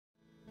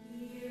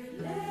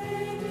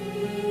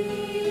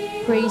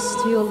Praise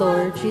to you,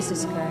 Lord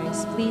Jesus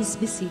Christ. Please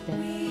be seated.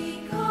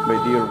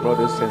 My dear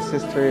brothers and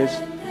sisters,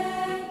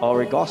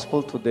 our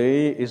gospel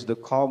today is the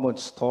common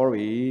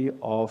story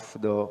of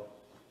the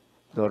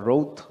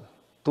road,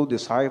 two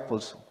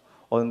disciples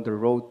on the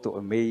road to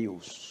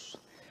Emmaus.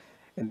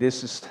 And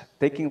this is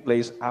taking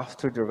place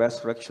after the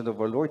resurrection of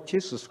our Lord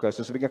Jesus Christ.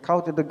 As we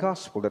account in the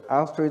gospel that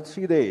after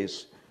 3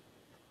 days,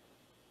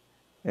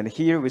 and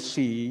here we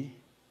see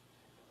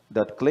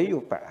that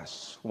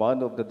Cleopas,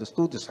 one of the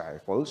two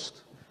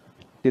disciples,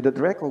 did not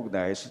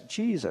recognize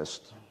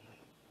Jesus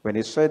when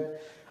he said,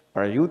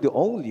 "Are you the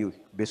only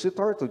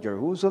visitor to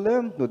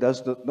Jerusalem who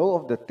does not know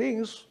of the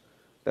things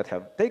that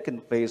have taken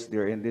place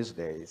there in these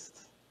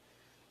days?"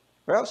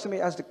 Perhaps you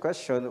may ask the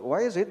question,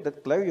 why is it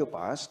that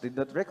Cleopas did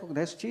not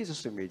recognize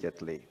Jesus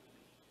immediately?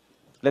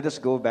 Let us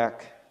go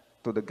back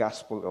to the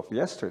gospel of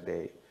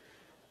yesterday,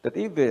 that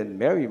even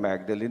Mary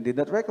Magdalene did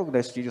not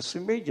recognize Jesus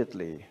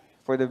immediately,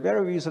 for the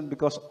very reason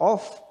because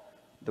of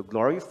the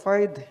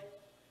glorified,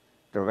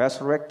 the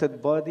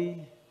resurrected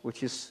body,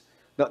 which is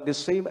not the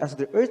same as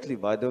the earthly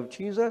body of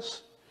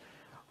Jesus.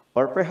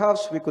 Or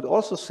perhaps we could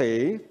also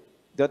say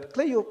that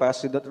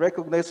Cleopas did not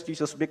recognize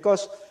Jesus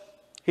because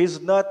he's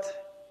not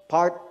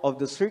part of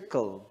the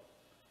circle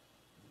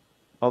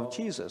of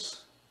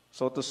Jesus.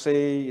 So to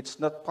say, it's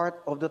not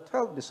part of the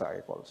 12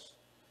 disciples,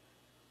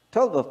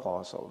 12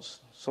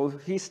 apostles. So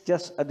he's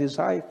just a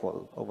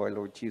disciple of our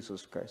Lord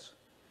Jesus Christ.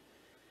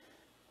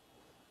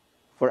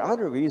 For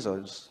other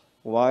reasons,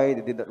 why they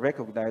did not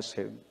recognize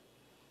him.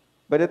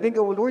 But I think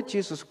our Lord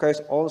Jesus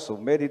Christ also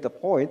made it a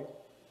point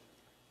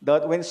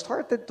that when he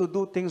started to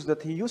do things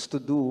that he used to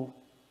do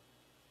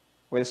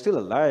when still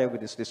alive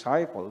with his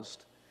disciples,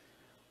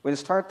 when he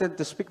started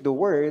to speak the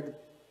word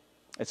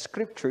and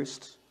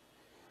scriptures,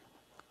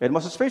 and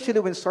most especially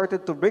when he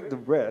started to break the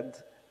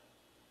bread,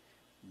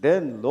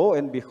 then lo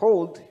and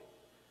behold,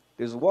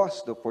 this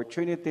was the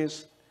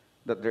opportunities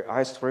that their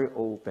eyes were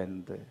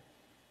opened.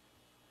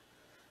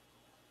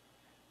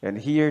 And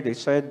here they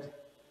said,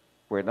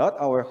 "Were not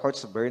our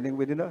hearts burning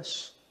within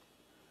us?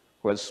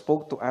 Who has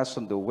spoke to us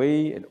on the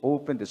way and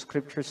opened the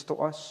scriptures to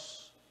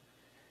us?"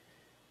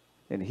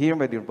 And here,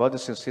 my dear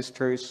brothers and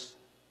sisters,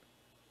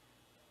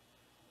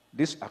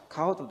 this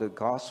account of the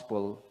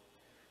gospel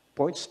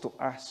points to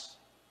us,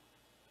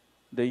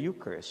 the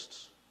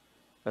Eucharist,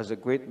 as a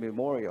great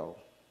memorial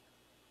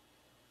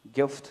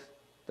gift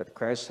that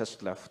Christ has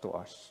left to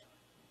us.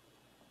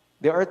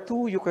 There are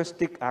two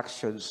Eucharistic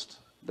actions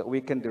that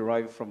we can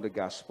derive from the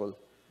gospel.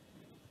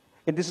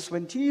 And this is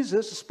when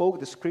Jesus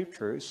spoke the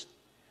scriptures,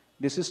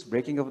 this is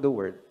breaking of the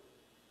word.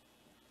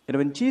 And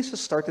when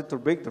Jesus started to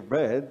break the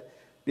bread,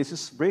 this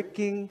is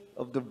breaking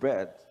of the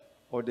bread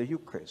or the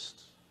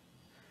Eucharist,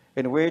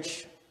 in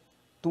which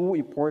two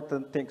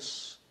important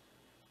things,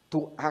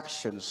 two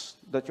actions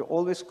that you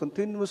always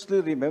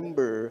continuously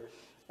remember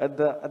at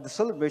the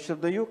celebration of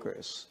the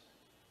Eucharist.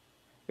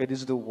 It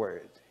is the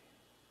word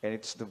and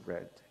it's the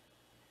bread,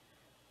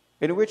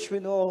 in which we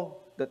know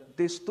that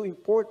these two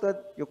important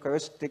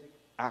Eucharistic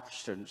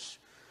actions,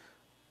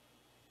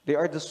 they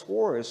are the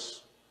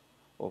source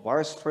of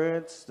our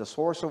strength, the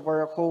source of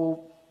our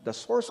hope, the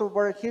source of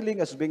our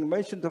healing, as being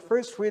mentioned the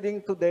first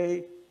reading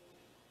today.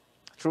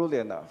 Truly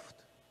enough,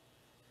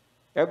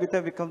 every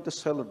time we come to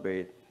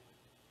celebrate,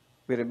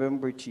 we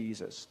remember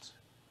Jesus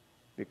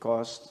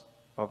because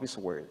of his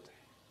word.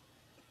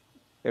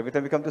 Every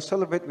time we come to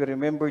celebrate, we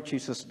remember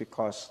Jesus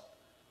because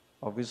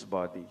of his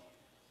body,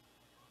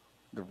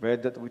 the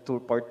bread that we too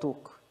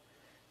partook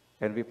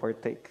and we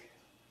partake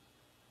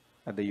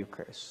at the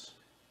Eucharist.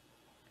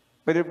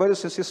 But dear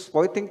brothers and sisters,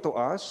 pointing to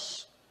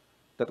us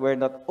that we're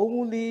not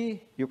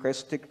only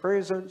Eucharistic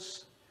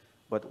persons,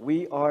 but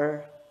we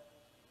are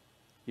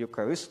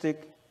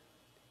Eucharistic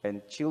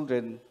and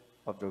children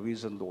of the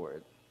risen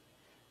Lord,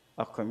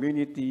 a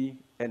community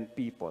and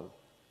people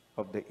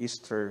of the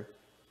Easter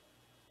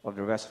of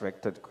the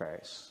resurrected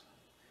Christ.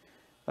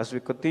 As we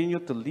continue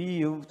to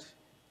live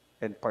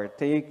and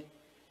partake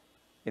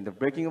in the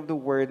breaking of the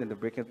word and the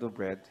breaking of the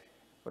bread,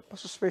 but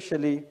most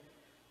especially,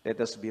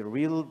 let us be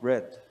real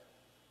bread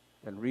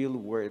and real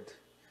word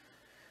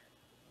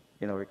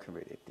in our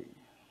community.